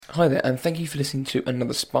Hi there, and thank you for listening to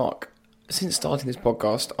another Spark. Since starting this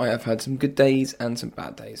podcast, I have had some good days and some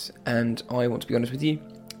bad days, and I want to be honest with you,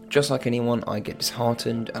 just like anyone, I get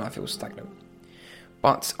disheartened and I feel stagnant.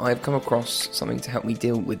 But I have come across something to help me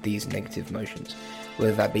deal with these negative emotions,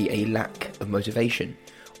 whether that be a lack of motivation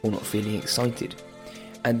or not feeling excited.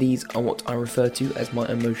 And these are what I refer to as my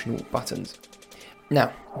emotional buttons.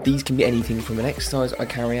 Now, these can be anything from an exercise I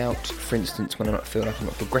carry out. For instance, when I don't feel like I'm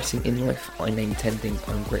not progressing in life, I name 10 things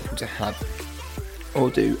I'm grateful to have or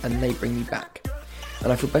do, and they bring me back, and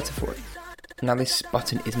I feel better for it. Now, this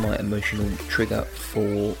button is my emotional trigger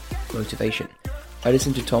for motivation. I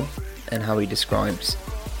listen to Tom and how he describes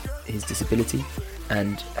his disability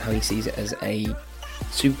and how he sees it as a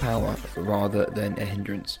superpower rather than a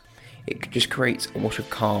hindrance. It just creates a wash of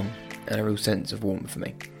calm and a real sense of warmth for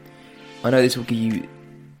me. I know this will give you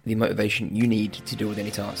the motivation you need to deal with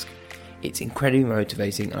any task. It's incredibly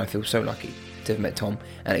motivating, and I feel so lucky to have met Tom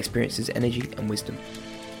and experienced his energy and wisdom.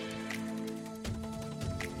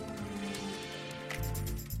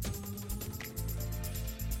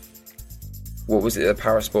 What was it that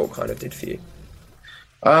parasport kind of did for you?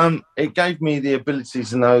 It gave me the ability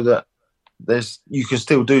to know that you can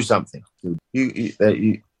still do something.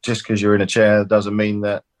 You just because you're in a chair doesn't mean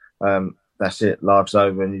that that's it, life's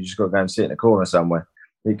over, and you just got to go and sit in a corner somewhere.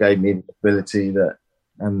 It gave me the ability that,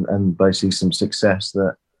 and basically some success,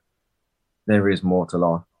 that there is more to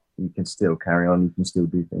life. You can still carry on. You can still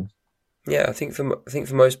do things. Yeah, I think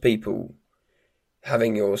for most people,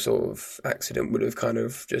 having your sort of accident would have kind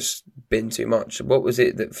of just been too much. What was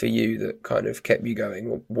it that for you that kind of kept you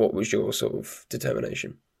going? What was your sort of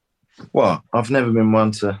determination? Well, I've never been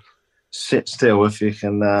one to sit still, if you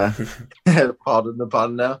can pardon the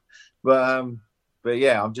pun now. But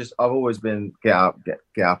yeah, I've always been get up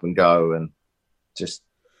and go, and just,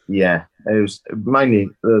 yeah, it was mainly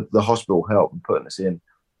the hospital help in putting us in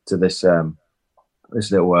to this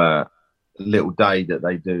little day that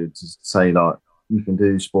they do to say, like, you can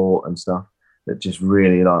do sport and stuff. That just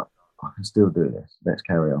really, like, I can still do this. Let's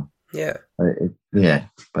carry on. Yeah. Yeah,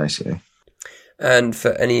 basically. And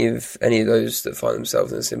for any of those that find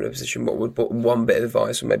themselves in a similar position, what would one bit of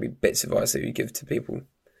advice, or maybe bits of advice, that you give to people?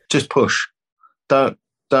 Just push. Don't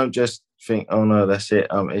just think, oh no, that's it.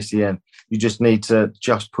 It's the end. You just need to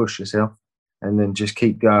just push yourself, and then just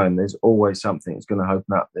keep going. There's always something that's going to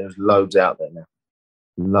open up. There's loads out there now.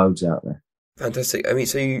 Loads out there. Fantastic. I mean,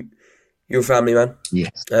 so you're a family man?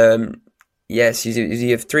 Yes. Yes.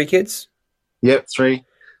 You have 3 kids? Yep, 3.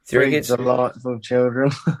 3 kids. Delightful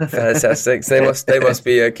children. Fantastic. So they must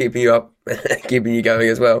be keeping you up, keeping you going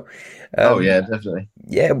as well. Oh yeah, definitely.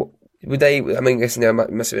 Yeah. Would they? I mean, I guess there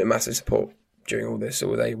must have been massive support during all this, or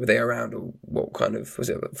were they around, or what kind of was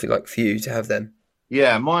it like for you to have them?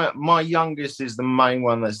 Yeah, my youngest is the main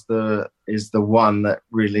one. Is the one that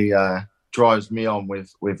really drives me on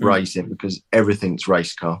with racing, because everything's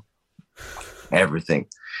race car, everything.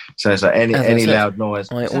 So it's like any loud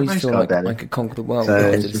noise. I always feel like I could conquer the world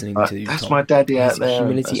after listening to that's Tom. My daddy out there.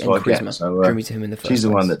 Humility and charisma drew me to him in the first place. She's the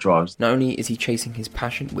one that drives. Not only is he chasing his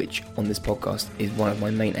passion, which on this podcast is one of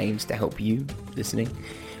my main aims to help you listening,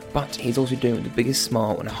 but he's also doing it with the biggest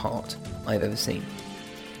smile and heart I've ever seen.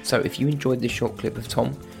 So if you enjoyed this short clip of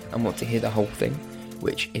Tom and want to hear the whole thing,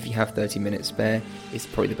 which if you have 30 minutes spare is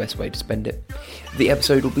probably the best way to spend it, the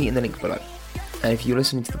episode will be in the link below. And if you're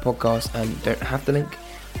listening to the podcast and don't have the link,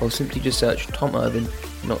 well, simply just search Tom Ervin,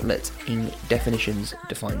 not letting definitions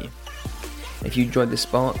define you. If you enjoyed this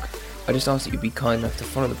spark, I just ask that you be kind enough to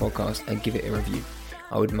follow the podcast and give it a review.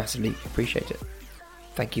 I would massively appreciate it.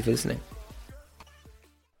 Thank you for listening.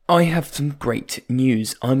 I have some great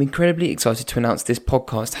news. I'm incredibly excited to announce this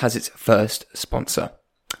podcast has its first sponsor,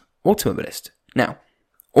 Automobilist. Now,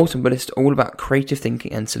 Automobilist are all about creative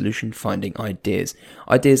thinking and solution finding ideas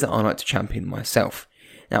that I like to champion myself.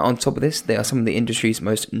 Now, on top of this, they are some of the industry's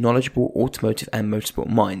most knowledgeable automotive and motorsport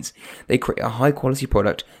minds. They create a high-quality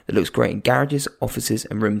product that looks great in garages, offices,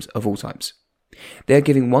 and rooms of all types. They are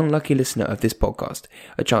giving one lucky listener of this podcast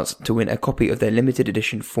a chance to win a copy of their limited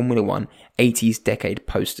edition Formula 1 80s decade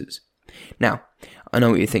posters. Now, I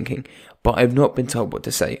know what you're thinking, but I've not been told what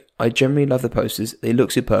to say. I generally love the posters, they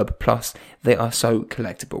look superb, plus they are so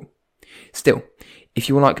collectible. Still, if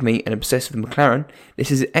you are like me and obsessed with the McLaren, this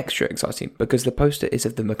is extra exciting because the poster is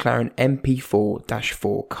of the McLaren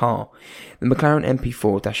MP4-4 car. The McLaren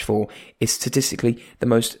MP4-4 is statistically the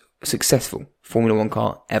most successful Formula 1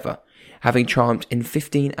 car ever, having triumphed in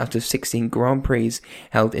 15 out of 16 Grand Prix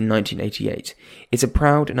held in 1988. It's a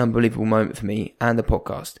proud and unbelievable moment for me and the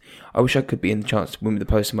podcast. I wish I could be in the chance to win with the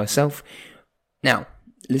poster myself. Now,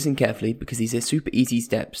 listen carefully because these are super easy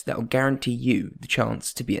steps that will guarantee you the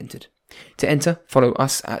chance to be entered. To enter, follow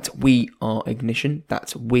us at We Are Ignition,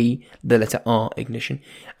 that's We, the letter R, Ignition,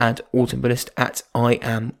 and Automobilist at I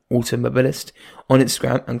Am Automobilist on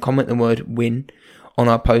Instagram, and comment the word WIN on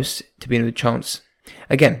our post to be in a chance.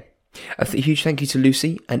 Again, a huge thank you to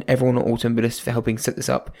Lucy and everyone at Automobilist for helping set this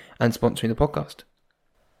up and sponsoring the podcast.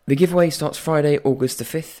 The giveaway starts Friday, August the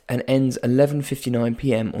 5th and ends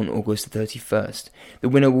 11:59pm on August the 31st. The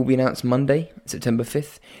winner will be announced Monday, September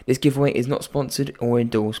 5th. This giveaway is not sponsored or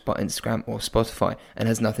endorsed by Instagram or Spotify and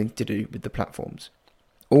has nothing to do with the platforms.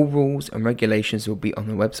 All rules and regulations will be on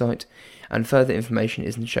the website, and further information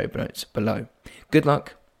is in the show notes below. Good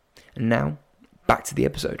luck, and now, back to the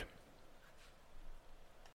episode.